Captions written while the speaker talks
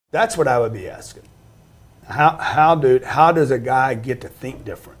That's what I would be asking. How does a guy get to think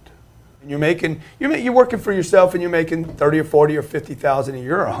different? You're working for yourself and you're making 30 or 40 or 50,000 a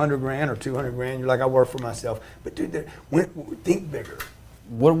year, or 100 grand or 200 grand. You're like, I work for myself. But dude, think bigger.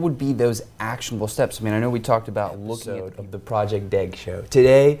 What would be those actionable steps? I mean, I know we talked about looking at the Project Deg show.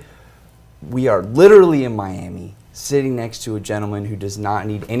 Today, we are literally in Miami, sitting next to a gentleman who does not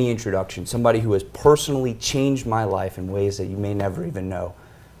need any introduction, somebody who has personally changed my life in ways that you may never even know.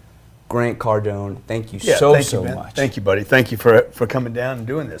 Grant Cardone, thank you so much. Thank you, buddy. Thank you for coming down and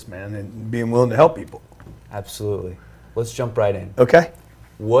doing this, man, and being willing to help people. Absolutely. Let's jump right in. Okay.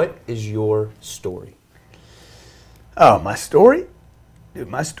 What is your story? Oh, my story? Dude,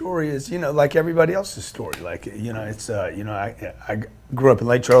 my story is, like everybody else's story. Like, it's, I grew up in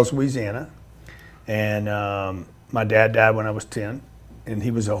Lake Charles, Louisiana, and my dad died when I was 10, and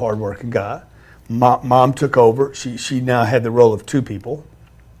he was a hardworking guy. Mom took over. She now had the role of two people.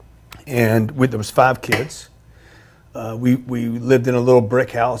 And there was 5 kids. We lived in a little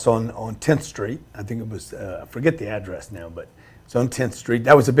brick house on 10th Street. I think it was, I forget the address now, but it's on 10th Street.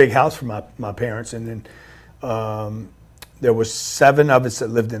 That was a big house for my parents. And then there was 7 of us that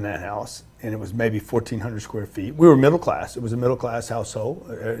lived in that house, and it was maybe 1,400 square feet. We were middle class. It was a middle class household.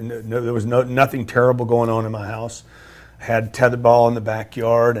 There was nothing terrible going on in my house. I had tetherball in the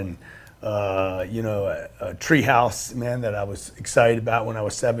backyard, and a tree house, man, that I was excited about when I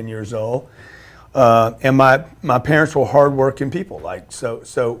was 7 years old. And my parents were hardworking people. Like,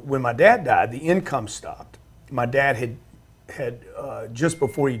 so when my dad died, the income stopped. My dad had just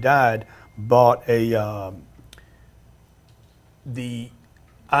before he died, bought the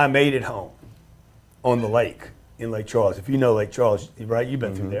I Made It home on the lake in Lake Charles. If you know Lake Charles, right? You've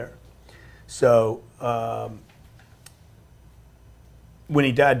been through there. So, when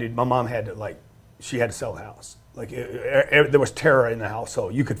he died, dude, my mom had to sell the house. Like, there was terror in the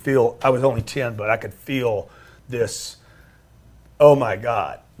household. You could feel, I was only 10, but I could feel this, oh my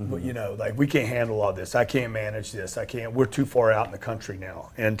God, like, we can't handle all this. I can't manage this. We're too far out in the country now.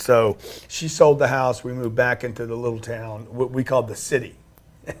 And so she sold the house. We moved back into the little town, what we called the city,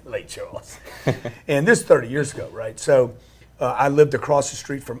 Lake Charles. And this is 30 years ago, right? So I lived across the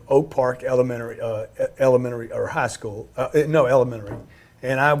street from Oak Park Elementary or high school, elementary.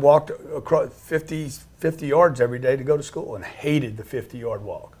 And I walked across 50 yards every day to go to school, and hated the 50-yard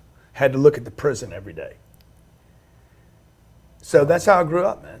walk. Had to look at the prison every day. So that's how I grew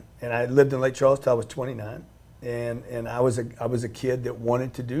up, man. And I lived in Lake Charles till I was 29. And I was a kid that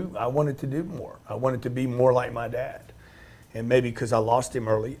wanted to do more. I wanted to be more like my dad. And maybe because I lost him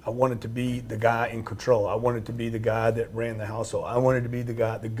early, I wanted to be the guy in control. I wanted to be the guy that ran the household. I wanted to be the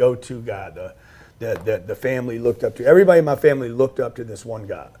guy, the go-to guy, the family looked up to. Everybody in my family looked up to this one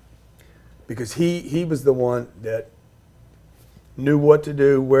guy, because he was the one that knew what to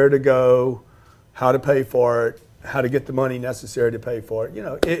do, where to go, how to pay for it, how to get the money necessary to pay for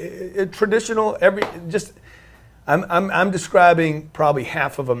it. Traditional. I'm describing probably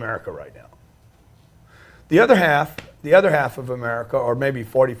half of America right now. The other half of America, or maybe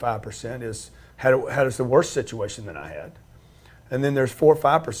 45%, had the worst situation than I had. And then there's 4 or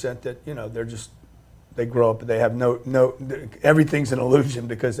 5% that they grow up, they have no everything's an illusion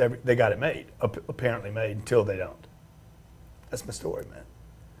because they got it made, apparently made, until they don't. That's my story, man.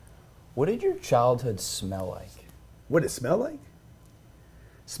 What did your childhood smell like? What did it smell like?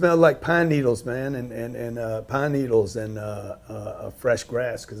 Smelled like pine needles, man, and pine needles and fresh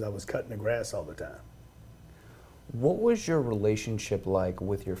grass, because I was cutting the grass all the time. What was your relationship like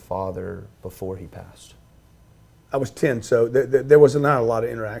with your father before he passed? I was 10, so there was not a lot of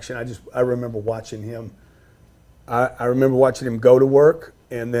interaction. I remember watching him. I remember watching him go to work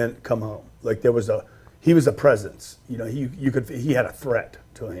and then come home. Like, he was a presence. He had a threat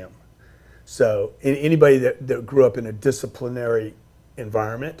to him. So anybody that grew up in a disciplinary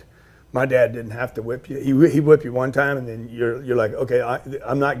environment, my dad didn't have to whip you. He whipped you one time, and then you're like, okay,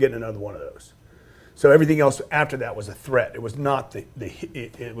 I'm not getting another one of those. So everything else after that was a threat. It was not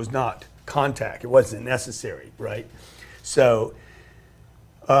it was not contact. It wasn't necessary, right? So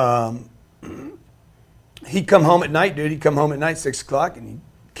he'd come home at night, dude. He'd come home at night, 6 o'clock, and he'd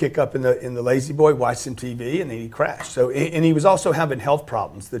kick up in the lazy boy, watch some TV, and then he'd crash. So, and he was also having health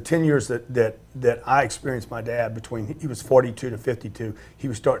problems. The 10 years that I experienced my dad, between he was 42 to 52, he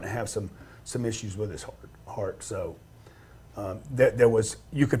was starting to have some issues with his heart. So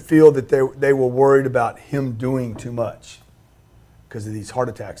you could feel that they were worried about him doing too much because of these heart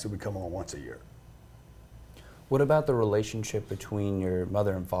attacks that would come on once a year. What about the relationship between your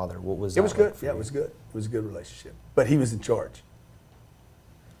mother and father? What was that? It was good. Like for yeah, you? it was good. It was a good relationship. But he was in charge.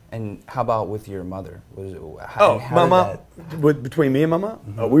 And how about with your mother? My mom, between me and my mom,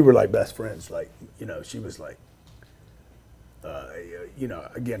 we were like best friends. Like, you know, she was like, you know,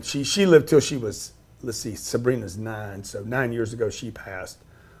 again, she lived till she was, let's see, Sabrina's 9, so 9 years ago she passed.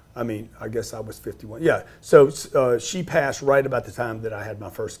 I mean, I guess I was 51. Yeah, so she passed right about the time that I had my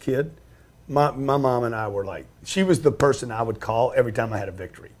first kid. My mom and I were like, she was the person I would call every time I had a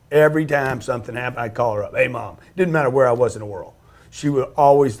victory. Every time something happened, I'd call her up. Hey, Mom. Didn't matter where I was in the world. She was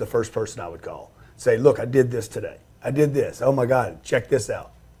always the first person I would call. Say, look, I did this today. I did this. Oh, my God, check this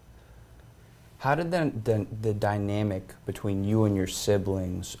out. How did the dynamic between you and your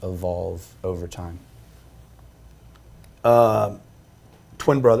siblings evolve over time?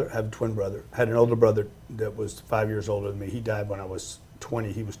 Twin brother. I have a twin brother. Had an older brother that was 5 years older than me. He died when I was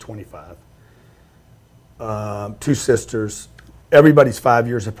 20. He was 25. 2 sisters. Everybody's 5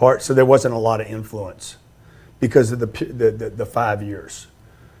 years apart, so there wasn't a lot of influence because of the 5 years,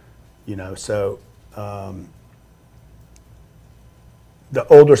 you know. So the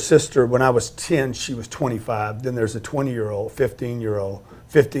older sister, when I was 10, she was 25. Then there's a 20-year-old, 15-year-old,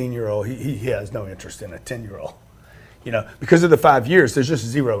 15-year-old. He has no interest in a 10-year-old, you know, because of the 5 years. There's just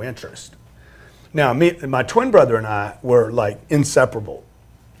zero interest. Now, my twin brother and I were like inseparable,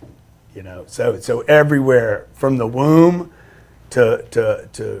 you know. So everywhere from the womb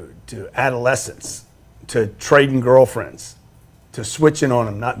to adolescence, to trading girlfriends, to switching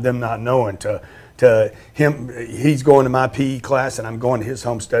on them not knowing, to him, he's going to my PE class and I'm going to his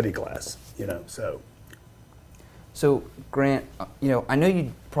home study class, you know. So Grant, you know, I know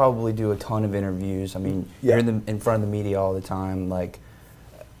you probably do a ton of interviews. I mean, yeah. You're in front of the media all the time. Like,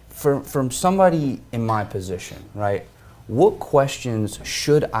 from somebody in my position, right? What questions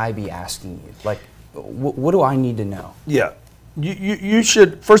should I be asking you? Like, what do I need to know? Yeah. You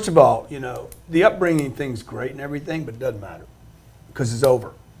should, first of all, you know, the upbringing thing's great and everything, but it doesn't matter because it's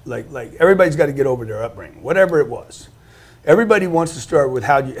over. Like everybody's got to get over their upbringing, whatever it was. Everybody wants to start with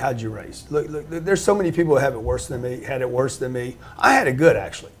how'd you raise. Look, there's so many people that have it worse than me, had it worse than me. I had it good,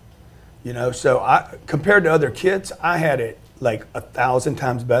 actually. You know, so compared to other kids, I had it like 1,000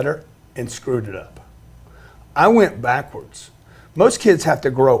 times better and screwed it up. I went backwards. Most kids have to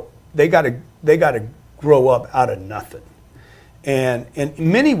grow. They got to grow up out of nothing. And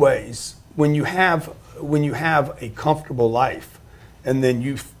in many ways, when you have a comfortable life, and then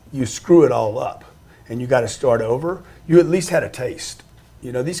you screw it all up, and you got to start over, you at least had a taste.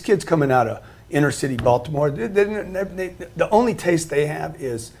 You know, these kids coming out of inner city Baltimore, the only taste they have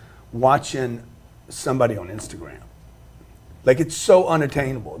is watching somebody on Instagram. Like, it's so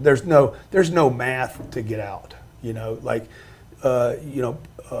unattainable. There's no math to get out. You know, like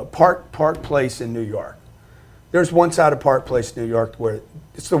Park Place in New York. There's one side of Park Place, New York, where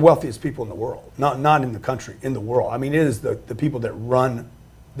it's the wealthiest people in the world, not in the country, in the world. I mean, it is the people that run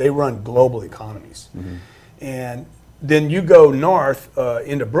global economies. Mm-hmm. And then you go north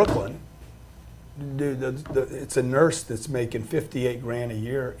into Brooklyn. It's a nurse that's making $58,000 a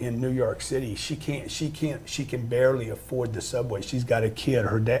year in New York City. She can barely afford the subway. She's got a kid.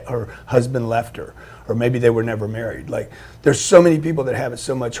 Her husband left her, or maybe they were never married. Like, there's so many people that have it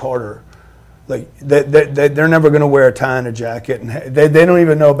so much harder. Like, they're never going to wear a tie and a jacket, and they don't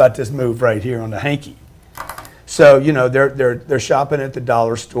even know about this move right here on the hanky. So, you know, they're shopping at the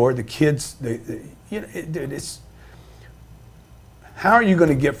dollar store. The kids, you know, it's how are you going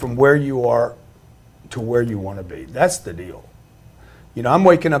to get from where you are to where you want to be? That's the deal. You know, I'm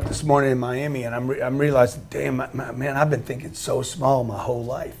waking up this morning in Miami, and I'm realizing, damn, man, I've been thinking so small my whole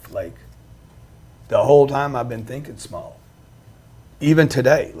life. Like, the whole time I've been thinking small. Even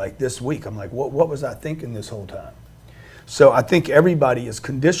today, like this week, I'm like, what was I thinking this whole time? So I think everybody is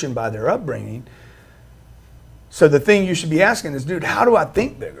conditioned by their upbringing. So the thing you should be asking is, dude, how do I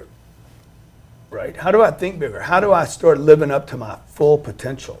think bigger? Right? How do I think bigger? How do I start living up to my full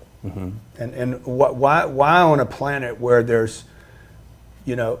potential? Mm-hmm. And why on a planet where there's,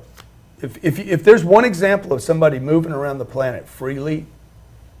 you know, if there's one example of somebody moving around the planet freely,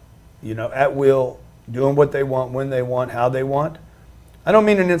 you know, at will, doing what they want, when they want, how they want. I don't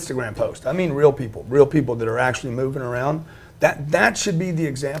mean an Instagram post. I mean real people that are actually moving around. That should be the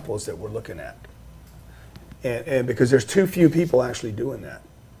examples that we're looking at. And because there's too few people actually doing that.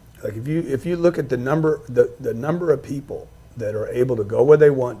 Like, if you look at the number of people that are able to go where they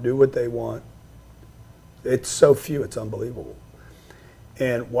want, do what they want, it's so few, it's unbelievable.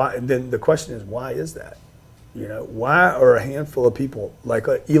 And why? And then the question is, why is that? You know, why are a handful of people like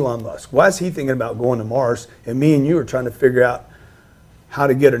Elon Musk? Why is he thinking about going to Mars, and me and you are trying to figure out how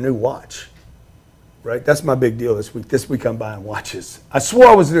to get a new watch? right? That's my big deal this week. This week I'm buying watches. I swore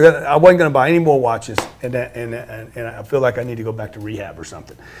I wasn't going to buy any more watches, and I feel like I need to go back to rehab or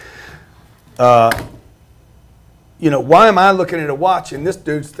something. You know, why am I looking at a watch and this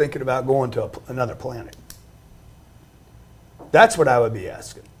dude's thinking about going to another planet? That's what I would be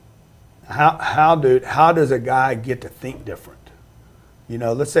asking. How does a guy get to think different? You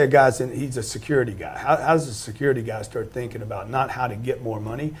know, let's say he's a security guy. How does a security guy start thinking about not how to get more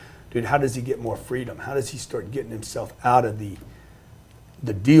money? Dude, how does he get more freedom? How does he start getting himself out of the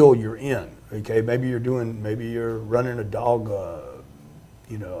deal you're in? Okay, maybe you're running a dog, a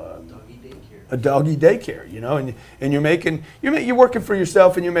doggy daycare, you know, and you're working for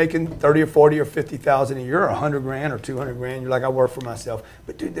yourself and you're making 30 or 40 or 50,000 a year, or 100 grand or 200 grand. You're like, I work for myself.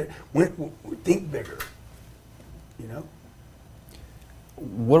 But dude, think bigger, you know?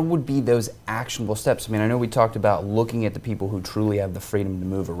 What would be those actionable steps? I mean, I know we talked about looking at the people who truly have the freedom to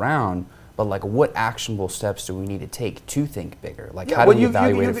move around, but like, what actionable steps do we need to take to think bigger? Like, how do we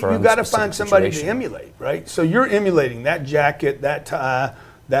evaluate it for our own you got to find somebody situation? to emulate, right? So you're emulating that jacket, that tie,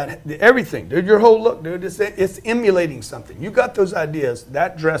 everything, dude. Your whole look, dude. It's emulating something. You got those ideas.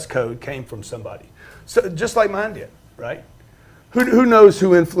 That dress code came from somebody, so just like mine did, right? Who knows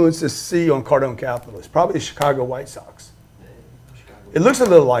who influenced this C on Cardone Capital? It's probably the Chicago White Sox. It looks a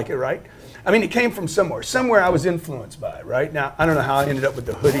little like it, right? I mean, it came from somewhere. Somewhere I was influenced by it, right? Now, I don't know how I ended up with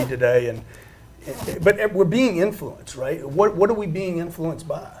the hoodie today, but we're being influenced, right? What are we being influenced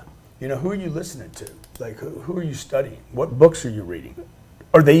by? You know, who are you listening to? Like, who are you studying? What books are you reading?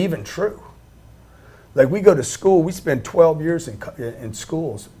 Are they even true? Like, we go to school, we spend 12 years in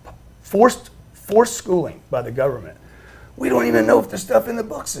schools, forced schooling by the government. We don't even know if the stuff in the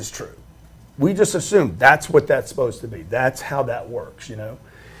books is true. We just assume that's what that's supposed to be. That's how that works, you know?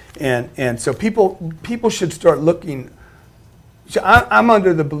 And so people should start looking. So I'm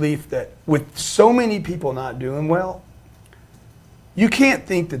under the belief that with so many people not doing well, you can't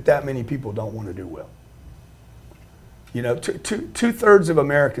think that many people don't want to do well. You know, two-thirds of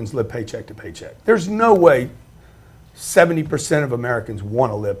Americans live paycheck to paycheck. There's no way 70% of Americans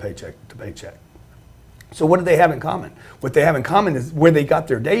want to live paycheck to paycheck. So what do they have in common? What they have in common is where they got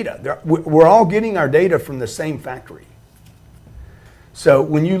their data. We're all getting our data from the same factory. So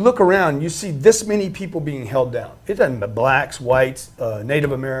when you look around, you see this many people being held down. It doesn't matter, blacks, whites,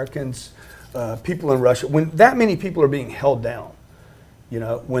 Native Americans, people in Russia. When that many people are being held down, you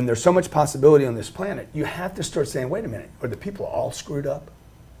know, when there's so much possibility on this planet, you have to start saying, wait a minute, are the people all screwed up?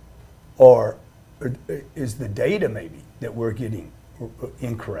 Or is the data maybe that we're getting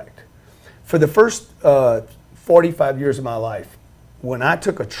incorrect? For the first 45 years of my life, when I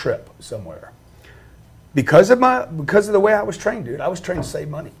took a trip somewhere, because of the way I was trained, dude, I was trained to save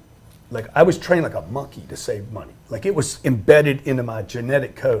money. Like, I was trained like a monkey to save money. Like, it was embedded into my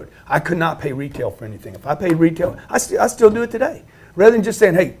genetic code. I could not pay retail for anything. If I paid retail, I still do it today. Rather than just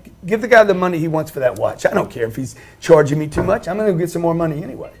saying, hey, give the guy the money he wants for that watch. I don't care if he's charging me too much. I'm going to get some more money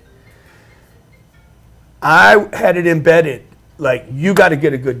anyway. I had it embedded. Like, you got to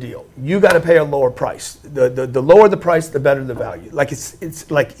get a good deal. You got to pay a lower price. The lower the price, the better the value. Like,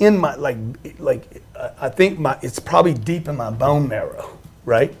 it's like in my I think it's probably deep in my bone marrow,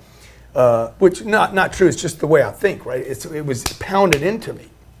 right? Which not true. It's just the way I think, right? It was pounded into me,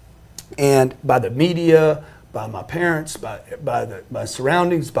 and by the media, by my parents, by my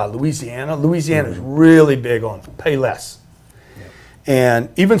surroundings, by Louisiana. Louisiana is really big on pay less. And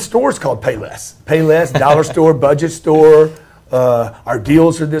even stores called Payless, dollar store, budget store. Our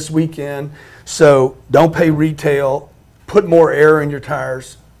deals are this weekend, so don't pay retail. Put more air in your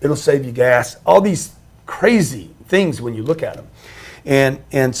tires; it'll save you gas. All these crazy things when you look at them,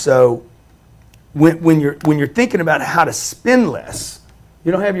 and so when you're thinking about how to spend less,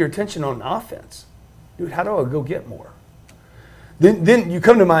 you don't have your attention on offense. Dude, how do I go get more? Then you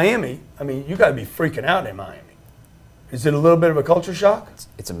come to Miami. I mean, you got to be freaking out in Miami. Is it a little bit of a culture shock?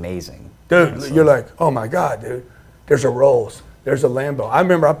 It's amazing, dude. Honestly. You're like, oh my God, dude. There's a Rolls. There's a Lambo. I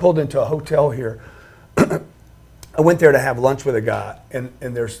remember I pulled into a hotel here. I went there to have lunch with a guy, and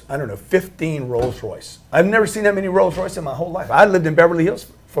there's, I don't know, 15 Rolls Royce. I've never seen that many Rolls Royce in my whole life. I lived in Beverly Hills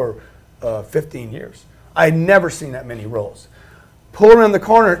for 15 years. I had never seen that many Rolls. Pull around the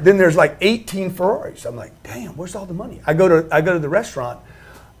corner, then there's like 18 Ferraris. I'm like, damn, where's all the money? I go to the restaurant.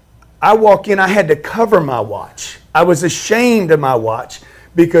 I walk in, I had to cover my watch. I was ashamed of my watch.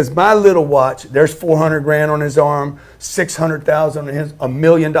 Because my little watch, there's 400 grand on his arm, 600,000 on his, $1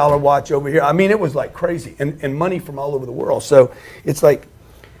 million watch over here. I mean, it was like crazy, and money from all over the world. So it's like,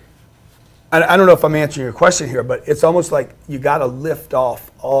 I don't know if I'm answering your question here, but it's almost like you got to lift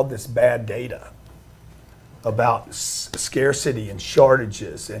off all this bad data. about scarcity and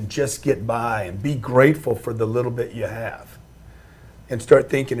shortages and just get by and be grateful for the little bit you have and start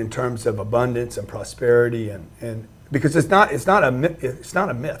thinking in terms of abundance and prosperity and because it's not a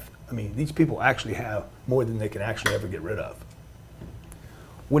myth. I mean, these people actually have more than they can actually ever get rid of.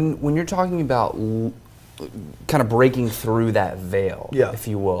 When you're talking about kind of breaking through that veil, if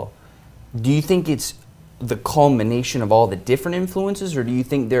you will, do you think it's the culmination of all the different influences, or do you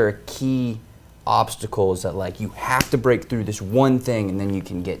think there are key obstacles that like you have to break through this one thing and then you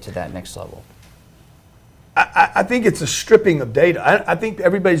can get to that next level? I think it's a stripping of data. I think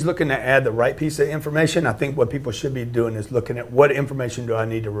everybody's looking to add the right piece of information. I think what people should be doing is looking at what information do I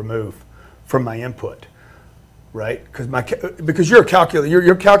need to remove from my input, right? Because you're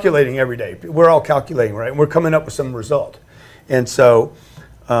calculating every day. We're all calculating, right? And we're coming up with some result. And so,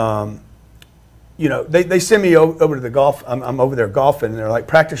 you know, they send me over to the golf. I'm over there golfing, and they're like,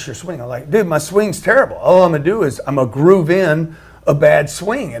 practice your swing. I'm like, dude, my swing's terrible. All I'm going to do is I'm going to groove in a bad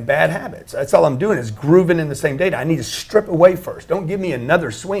swing and bad habits. That's all I'm doing is grooving in the same data. I need to strip away first. Don't give me another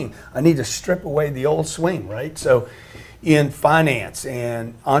swing. I need to strip away the old swing, right? So in finance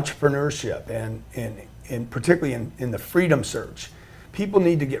and entrepreneurship and particularly in the freedom search, people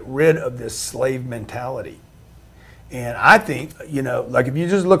need to get rid of this slave mentality. And I think, you know, like if you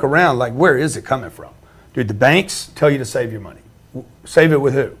just look around, like where is it coming from? Dude, the banks tell you to save your money. Save it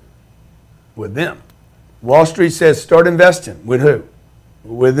with who? With them. Wall Street says start investing. With who?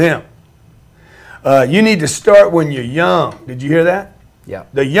 With them. You need to start when you're young. Did you hear that? Yeah.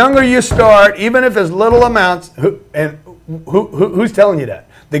 The younger you start, even if it's little amounts, who's telling you that?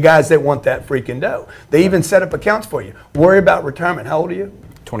 The guys that want that freaking dough. They even set up accounts for you. Worry about retirement. How old are you?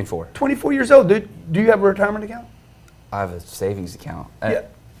 24. 24 years old. Dude, do you have a retirement account? I have a savings account. Yeah.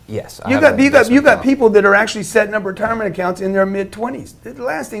 Yes. You got people that are actually setting up retirement accounts in their mid-20s. The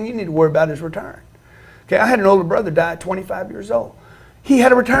last thing you need to worry about is retiring. Okay, I had an older brother die at 25 years old. He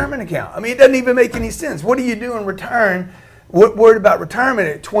had a retirement account. I mean, it doesn't even make any sense. What do you do in return? Worried about retirement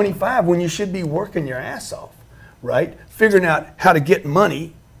at 25 when you should be working your ass off, right? Figuring out how to get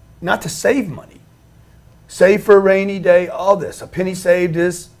money, not to save money. Save for a rainy day, all this. A penny saved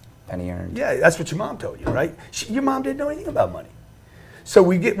is penny earned. Yeah, that's what your mom told you, right? Your mom didn't know anything about money. So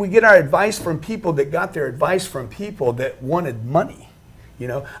we get our advice from people that got their advice from people that wanted money. You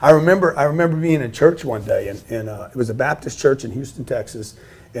know, I remember being in church one day, and it was a Baptist church in Houston, Texas,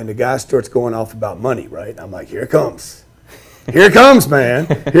 and the guy starts going off about money, right? I'm like, here it comes. Here it comes, man.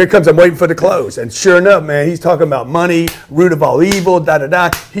 Here it comes. I'm waiting for the close. And sure enough, man, he's talking about money, root of all evil,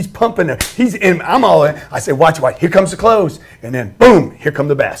 da-da-da. He's pumping it. He's in. I'm all in. I say, watch. Here comes the close. And then, boom, here come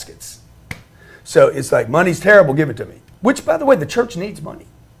the baskets. So it's like, money's terrible, give it to me. Which, by the way, the church needs money.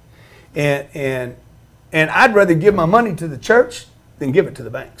 And I'd rather give my money to the church than give it to the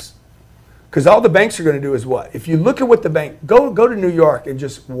banks. Because all the banks are going to do is what? If you look at what the bank, go to New York and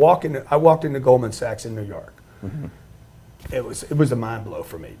just walk in. I walked into Goldman Sachs in New York. Mm-hmm. It was a mind blow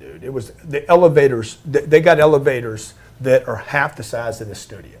for me, dude. It was the elevators. They got elevators that are half the size of this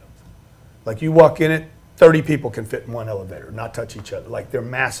studio. Like you walk in it, 30 people can fit in one elevator, not touch each other. Like they're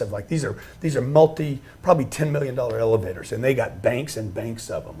massive. Like these are probably $10 million elevators, and they got banks and banks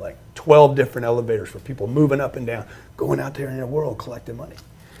of them. Like 12 different elevators for people moving up and down, going out there in the world collecting money.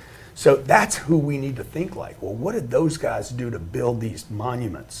 So that's who we need to think like. Well, what did those guys do to build these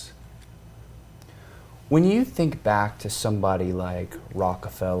monuments? When you think back to somebody like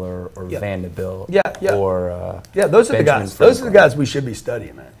Rockefeller or Vanderbilt, or those are the guys. Those are the guys we should be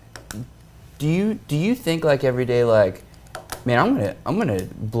studying, man. Do you think like every day, like, man, I'm gonna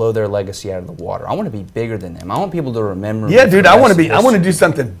blow their legacy out of the water. I want to be bigger than them. I want people to remember. Yeah, dude, I want to do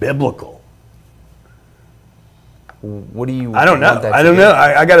something biblical. What do you? I don't know.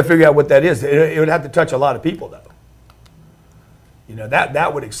 I got to figure out what that is. It would have to touch a lot of people, though. You know,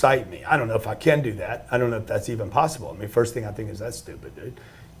 that would excite me. I don't know if I can do that. I don't know if that's even possible. I mean, first thing I think is that's stupid, dude.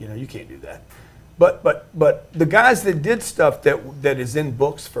 You know, you can't do that. But the guys that did stuff that is in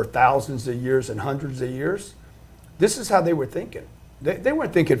books for thousands of years and hundreds of years, this is how they were thinking. They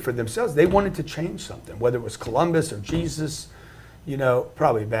weren't thinking for themselves. They wanted to change something, whether it was Columbus or Jesus, you know,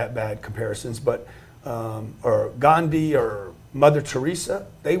 probably bad comparisons, but or Gandhi or Mother Teresa.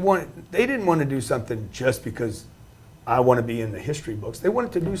 They didn't want to do something just because I want to be in the history books. They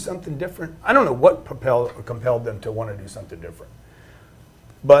wanted to do something different. I don't know what propelled or compelled them to want to do something different.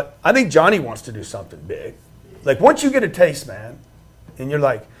 But I think Johnny wants to do something big. Like once you get a taste, man, and you're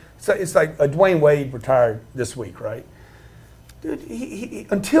like, it's like Dwayne Wade retired this week, right? Dude,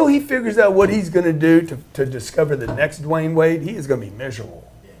 until he figures out what he's going to do to discover the next Dwayne Wade, he is going to be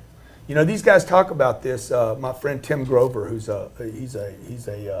miserable. Yeah. You know, these guys talk about this. My friend Tim Grover, he's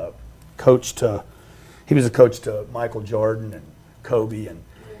a coach to. he was a coach to Michael Jordan and Kobe, and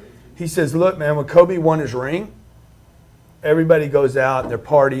he says, look, man, when Kobe won his ring, everybody goes out and they're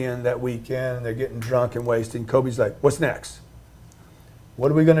partying that weekend and they're getting drunk and wasted. And Kobe's like, what's next?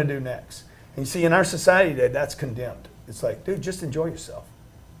 What are we going to do next? And you see, in our society today, that's condemned. It's like, dude, just enjoy yourself.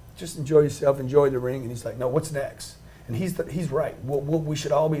 Just enjoy yourself, enjoy the ring. And he's like, no, what's next? And he's right. What we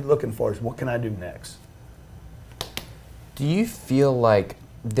should all be looking for is, what can I do next? Do you feel like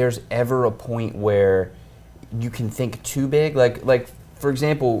there's ever a point where you can think too big? Like for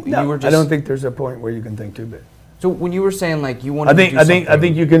example, No, you were just... I don't think there's a point where you can think too big. So when you were saying like you wanted to do something... I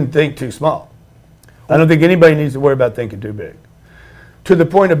think you can think too small. I don't think anybody needs to worry about thinking too big. To the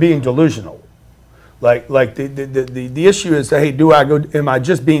point of being delusional. Like the issue is, hey, am I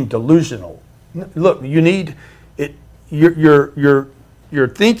just being delusional? Look, you need it. Your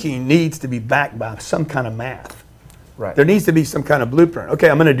thinking needs to be backed by some kind of math. Right. There needs to be some kind of blueprint. Okay,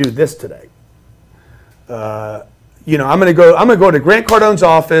 I'm going to do this today. You know, I'm going to go to Grant Cardone's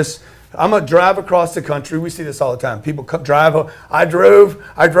office. I'm going to drive across the country. We see this all the time. People drive. I drove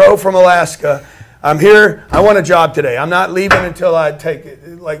from Alaska. I'm here. I want a job today. I'm not leaving until I take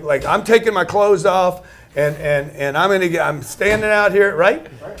it. Like I'm taking my clothes off, and I'm standing out here, right?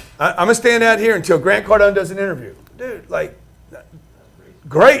 I'm gonna stand out here until Grant Cardone does an interview. Dude, like,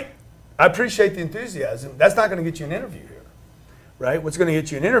 great. I appreciate the enthusiasm. That's not going to get you an interview here, right? What's going to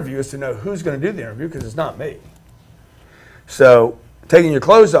get you an interview is to know who's going to do the interview, because it's not me. So taking your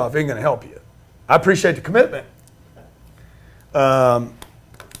clothes off ain't going to help you. I appreciate the commitment. And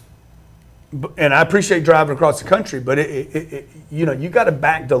I appreciate driving across the country, but you know, you got to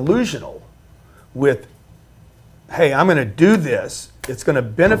back delusional with, hey, I'm going to do this. It's going to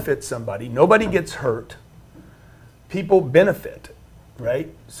benefit somebody. Nobody gets hurt. People benefit, right?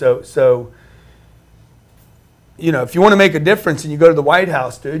 So you know, if you want to make a difference and you go to the White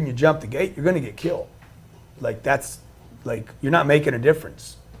House, dude, and you jump the gate, you're going to get killed. Like, that's like, you're not making a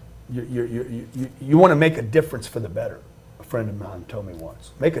difference. You want to make a difference for the better. A friend of mine told me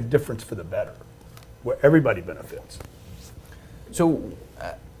once, make a difference for the better, where everybody benefits. So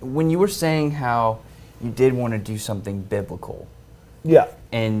when you were saying how you did want to do something biblical, yeah,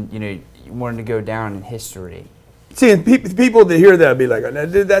 and you know, you wanted to go down in history. See, and people that hear that would be like,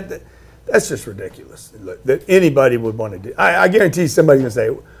 that's just ridiculous. Look, that anybody would want to do. I guarantee somebody's going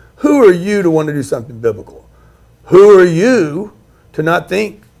to say, who are you to want to do something biblical? Who are you to not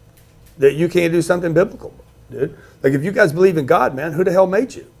think that you can't do something biblical, dude? Like, if you guys believe in God, man, who the hell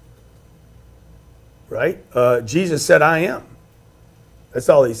made you? Right? Jesus said, I am. That's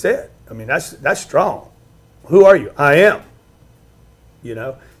all he said. I mean, that's strong. Who are you? I am. You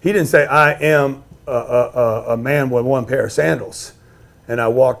know, he didn't say, I am a man with one pair of sandals, and I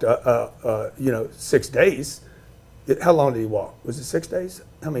walked, you know, 6 days. How long did he walk? Was it 6 days?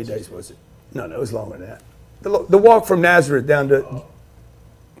 How many days was it? No, it was longer than that. The walk from Nazareth down to...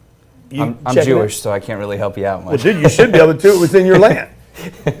 I'm Jewish, so I can't really help you out much. Well, dude, you should be able to. It was in your land.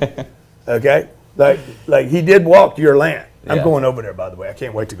 Okay? Like he did walk to your land. Yeah. I'm going over there, by the way. I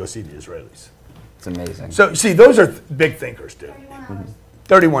can't wait to go see the Israelis. It's amazing. So, see, those are big thinkers, dude.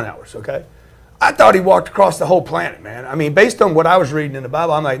 31 hours, okay? I thought he walked across the whole planet, man. I mean, based on what I was reading in the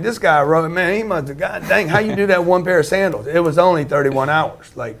Bible, I'm like, this guy wrote, man, he must have, God dang, how you do that one pair of sandals? It was only 31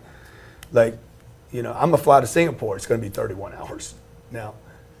 hours. Like, you know, I'm going to fly to Singapore. It's going to be 31 hours. Now,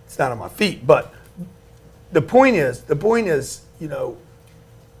 it's not on my feet, but the point is, you know,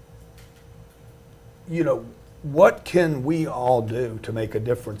 what can we all do to make a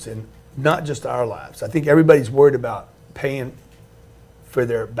difference in not just our lives? I think everybody's worried about paying for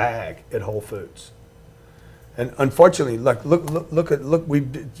their bag at Whole Foods, and unfortunately, look,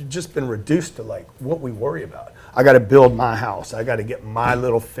 we've just been reduced to like what we worry about. I got to build my house. I got to get my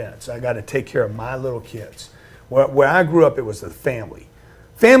little fence. I got to take care of my little kids. Where I grew up, it was the family.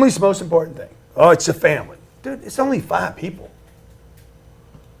 Family's the most important thing. Oh, it's a family, dude. It's only 5 people.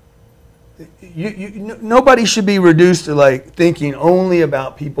 Nobody should be reduced to like thinking only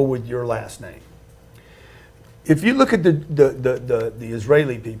about people with your last name. If you look at the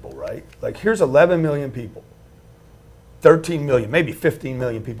Israeli people, right? Like, here's 11 million people, 13 million, maybe 15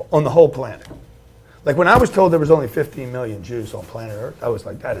 million people on the whole planet. Like, when I was told there was only 15 million Jews on planet Earth, I was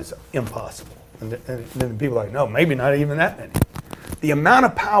like, that is impossible. And then people are like, no, maybe not even that many. The amount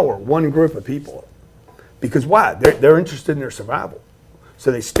of power one group of people, because why? They're interested in their survival.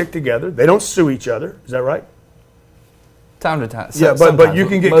 So they stick together. They don't sue each other. Is that right? Time to time. Yeah, but you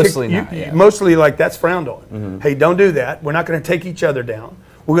can get mostly kicked. not, yeah. Mostly, like, that's frowned on. Mm-hmm. Hey, don't do that. We're not going to take each other down.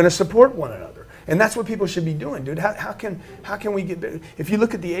 We're going to support one another. And that's what people should be doing, dude. How can we get better? If you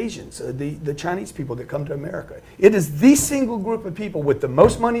look at the Asians, the Chinese people that come to America, it is the single group of people with the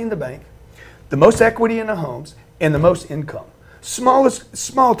most money in the bank, the most equity in the homes, and the most income.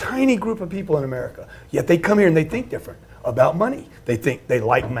 Small, tiny group of people in America. Yet they come here and they think different about money. They think they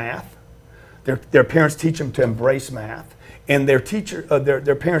like math. Their parents teach them to embrace math, and their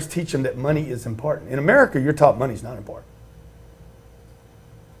parents teach them that money is important. In America, you're taught money's not important.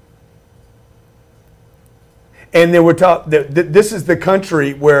 And they were taught that this is the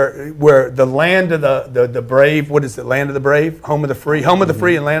country where the land of the brave. What is it? Land of the brave, home of the free, home of the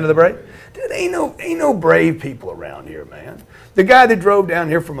free, and land of the brave. Dude, ain't no brave people around here, man. The guy that drove down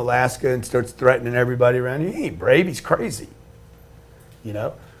here from Alaska and starts threatening everybody around here, he ain't brave. He's crazy. You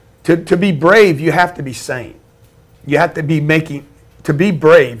know, to be brave, you have to be sane. You have to be to be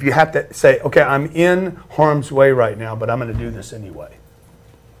brave. You have to say, okay, I'm in harm's way right now, but I'm going to do this anyway.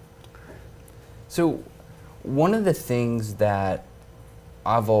 So, one of the things that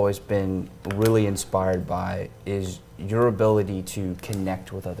I've always been really inspired by is your ability to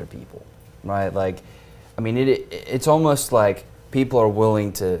connect with other people, right? Like, I mean, it's almost like people are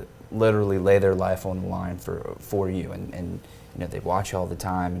willing to literally lay their life on the line for you, and you know, they watch you all the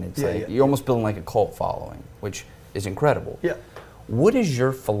time, and it's you're almost building like a cult following, which is incredible. Yeah. What is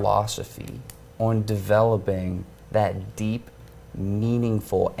your philosophy on developing that deep,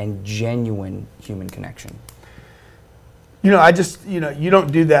 meaningful, and genuine human connection? You know, you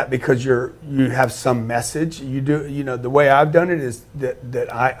don't do that because you have some message. You do, you know, the way I've done it is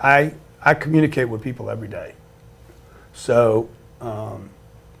that I communicate with people every day. So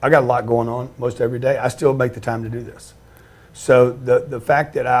I got a lot going on most every day. I still make the time to do this. So the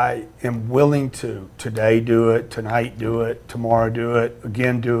fact that I am willing to today do it, tonight do it, tomorrow do it,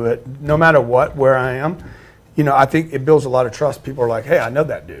 again do it, no matter what, where I am, you know, I think it builds a lot of trust. People are like, hey, I know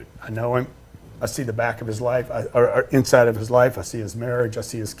that dude. I know him. I see the back of his life, or inside of his life. I see his marriage. I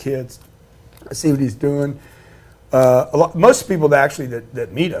see his kids. I see what he's doing. Most people that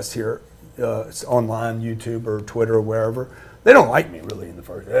meet us here, online, YouTube or Twitter or wherever, they don't like me really in the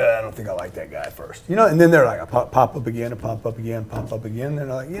first. I don't think I like that guy at first, you know. And then they're like, I pop up again, and pop up again, pop up again. And they're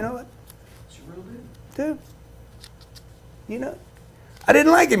like, you know what, It's your real dude, dude. you know, I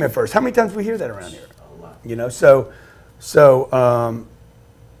didn't like him at first. How many times we hear that around here? A lot. You know, so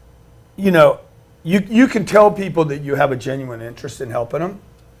you know. You can tell people that you have a genuine interest in helping them,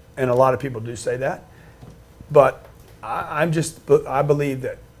 and a lot of people do say that. But I believe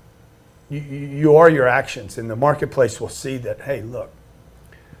that you are your actions, and the marketplace will see that. Hey, look,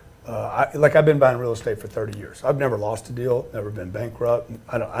 I've been buying real estate for 30 years. I've never lost a deal, never been bankrupt.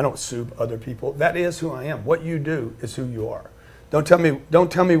 I don't sue other people. That is who I am. What you do is who you are. Don't tell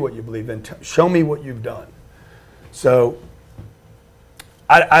me what you believe in. Show me what you've done. So.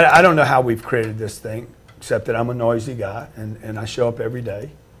 I don't know how we've created this thing, except that I'm a noisy guy, and I show up every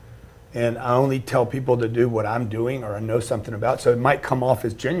day. And I only tell people to do what I'm doing or I know something about. So it might come off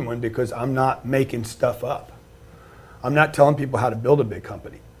as genuine because I'm not making stuff up. I'm not telling people how to build a big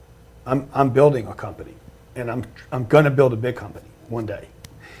company. I'm building a company, and I'm going to build a big company one day.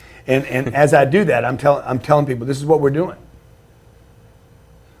 And as I do that, I'm telling people this is what we're doing.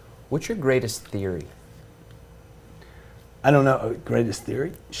 What's your greatest theory? I don't know. Greatest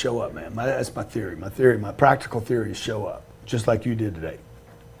theory? Show up, man. That's my theory. My practical theory is show up, just like you did today.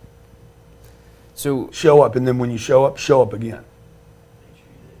 So show up, and then when you show up again.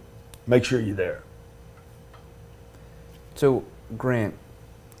 Make sure you're there. So, Grant,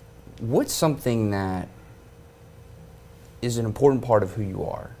 what's something that is an important part of who you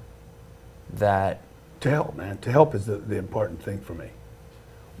are? That to help, man. To help is the important thing for me.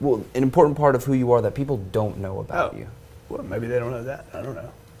 Well, an important part of who you are that people don't know about you. Well, maybe they don't know that. I don't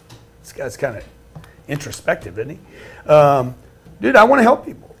know. This guy's kind of introspective, isn't he? Dude, I want to help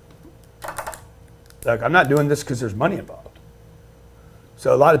people. Like, I'm not doing this because there's money involved.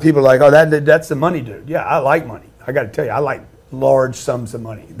 So a lot of people are like, oh, that's the money dude. Yeah, I like money. I got to tell you, I like large sums of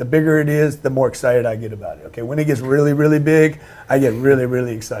money. The bigger it is, the more excited I get about it. Okay, when it gets really, really big, I get really,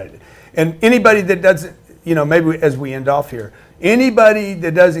 really excited. And anybody that doesn't, you know, maybe as we end off here, anybody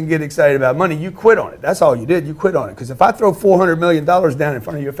that doesn't get excited about money, you quit on it. That's all you did. You quit on it. Because if I throw $400 million down in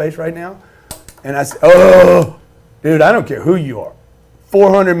front of your face right now, and I say, oh, dude, I don't care who you are.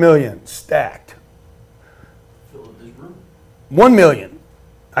 400 million stacked. Fill up this room. 1 million.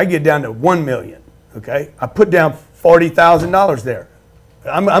 I get down to 1 million. Okay? I put down $40,000 there.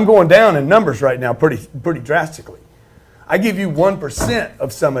 I'm going down in numbers right now pretty drastically. I give you 1%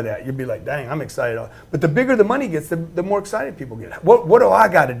 of some of that. You'd be like, dang, I'm excited. But the bigger the money gets, the more excited people get. What do I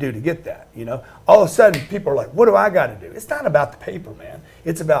got to do to get that? You know, all of a sudden people are like, what do I got to do? It's not about the paper, man.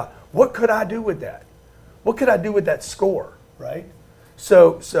 It's about what could I do with that? What could I do with that score, right?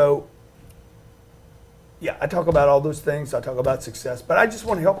 So yeah, I talk about all those things. I talk about success, but I just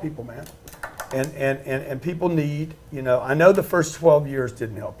want to help people, man. And people need, you know, I know the first 12 years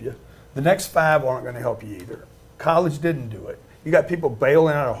didn't help you. The next 5 aren't going to help you either. College didn't do it. You got people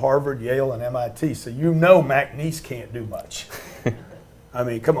bailing out of Harvard, Yale, and MIT, so you know McNeese can't do much. I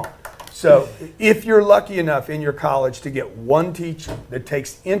mean, come on. So if you're lucky enough in your college to get one teacher that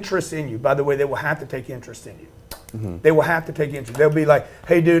takes interest in you, by the way, they will have to take interest in you. They will have to take interest. They'll be like,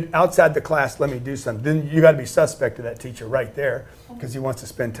 hey, dude, outside the class, let me do something. Then you got to be suspect of that teacher right there because he wants to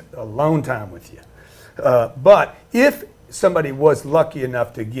spend alone time with you. But if somebody was lucky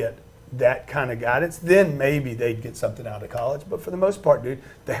enough to get that kind of guidance, then maybe they'd get something out of college. But for the most part, dude,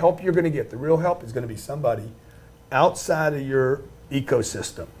 the help you're going to get, the real help is going to be somebody outside of your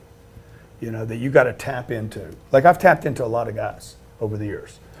ecosystem, you know, that you got to tap into. Like I've tapped into a lot of guys over the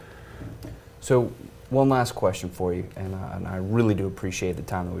years. So one last question for you, and I really do appreciate the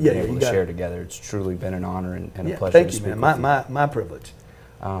time that we've been able to share together. It's truly been an honor and a pleasure thank to you, speak man. with you. My privilege.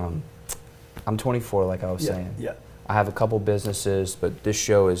 I'm 24, like I was saying. Yeah. I have a couple businesses, but this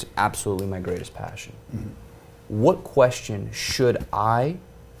show is absolutely my greatest passion. What question should I,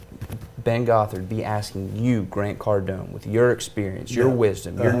 Ben Gothard, be asking you, Grant Cardone, with your experience, your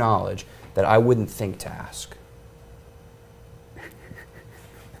wisdom, your knowledge, that I wouldn't think to ask?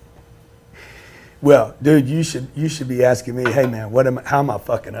 Well, dude, you should be asking me, hey man, how am I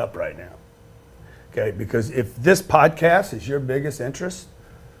fucking up right now? Okay, because if this podcast is your biggest interest,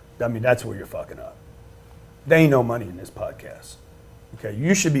 I mean that's where you're fucking up. There ain't no money in this podcast. Okay,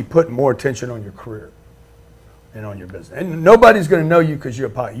 you should be putting more attention on your career and on your business. And nobody's going to know you because you're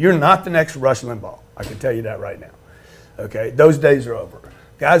a podcast. You're not the next Rush Limbaugh. I can tell you that right now. Okay, those days are over.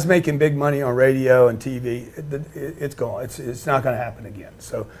 Guys making big money on radio and TV, it's gone. It's not going to happen again.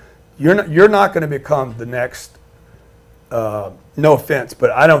 So you're not going to become the next. No offense, but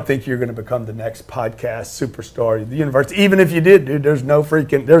I don't think you're going to become the next podcast superstar of the universe. Even if you did, dude, there's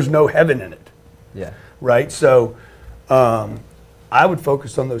no heaven in it. Yeah. Right? So I would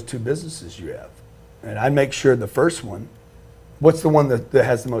focus on those 2 businesses you have. And I'd make sure the first one, what's the one that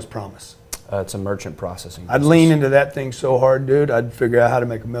has the most promise? It's a merchant processing business. I'd lean into that thing so hard, dude, I'd figure out how to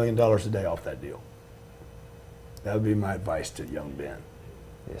make $1 million a day off that deal. That would be my advice to young Ben.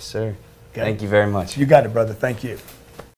 Yes, sir. Okay? Thank you very much. You got it, brother. Thank you.